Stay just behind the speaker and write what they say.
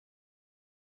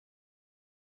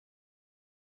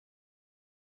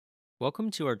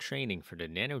Welcome to our training for the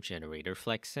NanoGenerator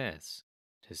Flex S.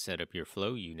 To set up your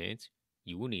flow unit,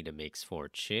 you will need a mix for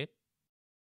chip,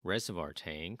 reservoir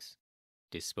tanks,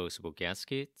 disposable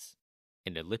gaskets,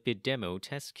 and a lipid demo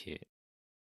test kit.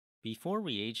 Before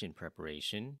reagent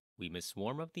preparation, we must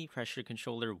warm up the pressure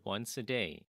controller once a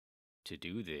day. To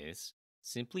do this,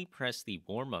 simply press the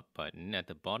Warm Up button at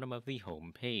the bottom of the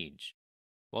home page.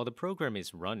 While the program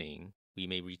is running, we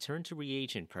may return to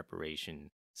reagent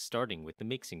preparation, starting with the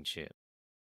mixing chip.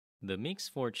 The Mix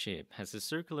 4 chip has a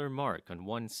circular mark on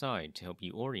one side to help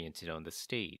you orient it on the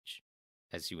stage.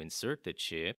 As you insert the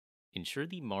chip, ensure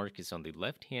the mark is on the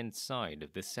left-hand side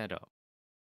of the setup.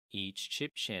 Each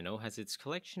chip channel has its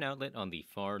collection outlet on the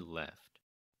far left.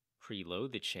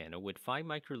 Preload the channel with 5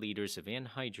 microliters of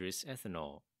anhydrous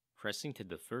ethanol, pressing to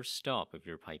the first stop of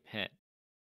your pipette.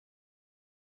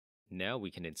 Now we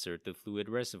can insert the fluid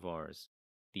reservoirs.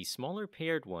 The smaller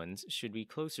paired ones should be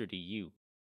closer to you.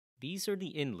 These are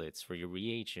the inlets for your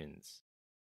reagents.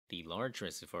 The large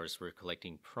reservoirs for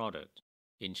collecting product.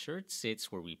 Ensure it sits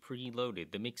where we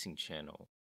preloaded the mixing channel.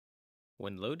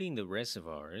 When loading the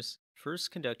reservoirs,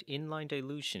 first conduct inline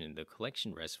dilution in the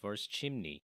collection reservoir's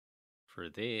chimney. For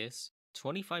this,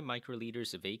 25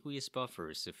 microliters of aqueous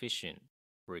buffer is sufficient,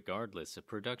 regardless of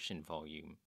production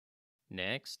volume.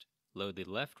 Next, load the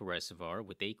left reservoir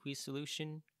with aqueous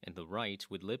solution and the right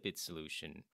with lipid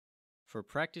solution. For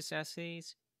practice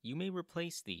assays, you may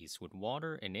replace these with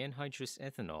water and anhydrous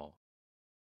ethanol.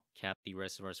 Cap the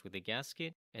reservoirs with a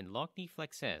gasket and lock the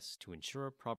Flex S to ensure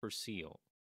a proper seal.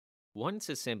 Once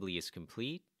assembly is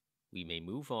complete, we may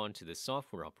move on to the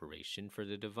software operation for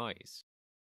the device.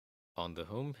 On the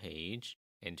home page,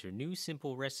 enter New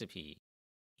Simple Recipe.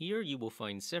 Here you will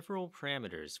find several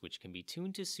parameters which can be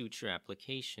tuned to suit your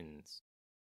applications.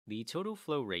 The total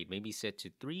flow rate may be set to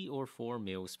 3 or 4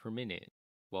 mL per minute,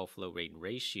 while flow rate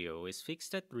ratio is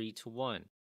fixed at 3:1.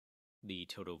 The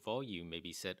total volume may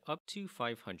be set up to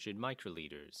 500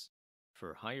 microliters.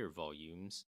 For higher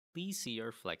volumes, please see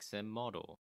our FlexM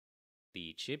model.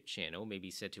 The chip channel may be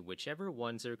set to whichever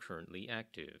ones are currently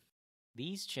active.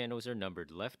 These channels are numbered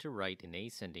left to right in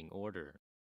ascending order.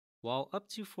 While up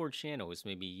to 4 channels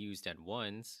may be used at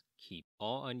once, keep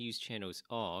all unused channels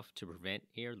off to prevent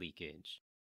air leakage.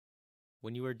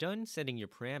 When you are done setting your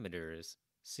parameters,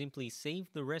 simply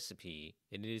save the recipe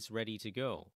and it is ready to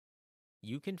go.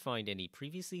 You can find any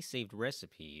previously saved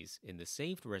recipes in the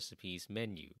Saved Recipes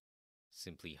menu.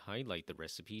 Simply highlight the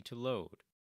recipe to load.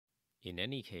 In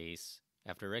any case,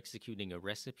 after executing a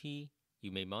recipe,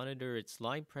 you may monitor its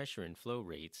slide pressure and flow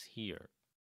rates here.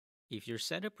 If your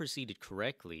setup proceeded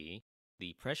correctly,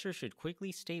 the pressure should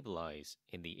quickly stabilize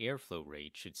and the airflow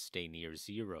rate should stay near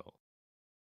 0.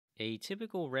 A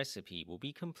typical recipe will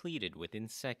be completed within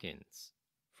seconds.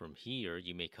 From here,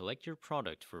 you may collect your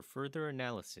product for further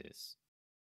analysis.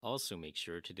 Also make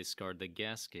sure to discard the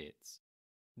gaskets.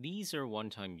 These are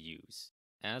one-time use,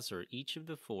 as are each of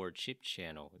the 4 chip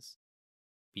channels.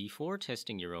 Before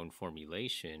testing your own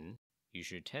formulation, you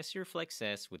should test your Flex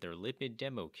S with our lipid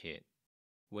demo kit.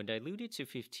 When diluted to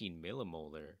 15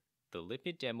 millimolar, the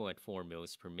lipid demo at 4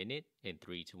 mL per minute and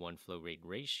 3:1 flow rate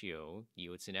ratio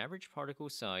yields an average particle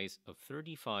size of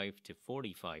 35 to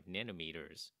 45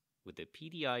 nanometers, with a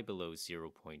PDI below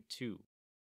 0.2.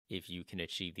 If you can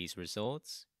achieve these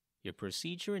results, your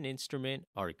procedure and instrument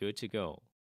are good to go.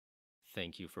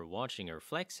 Thank you for watching our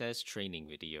Flex S training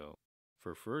video.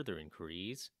 For further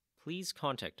inquiries, please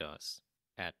contact us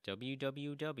at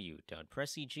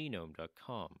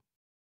www.precigenome.com.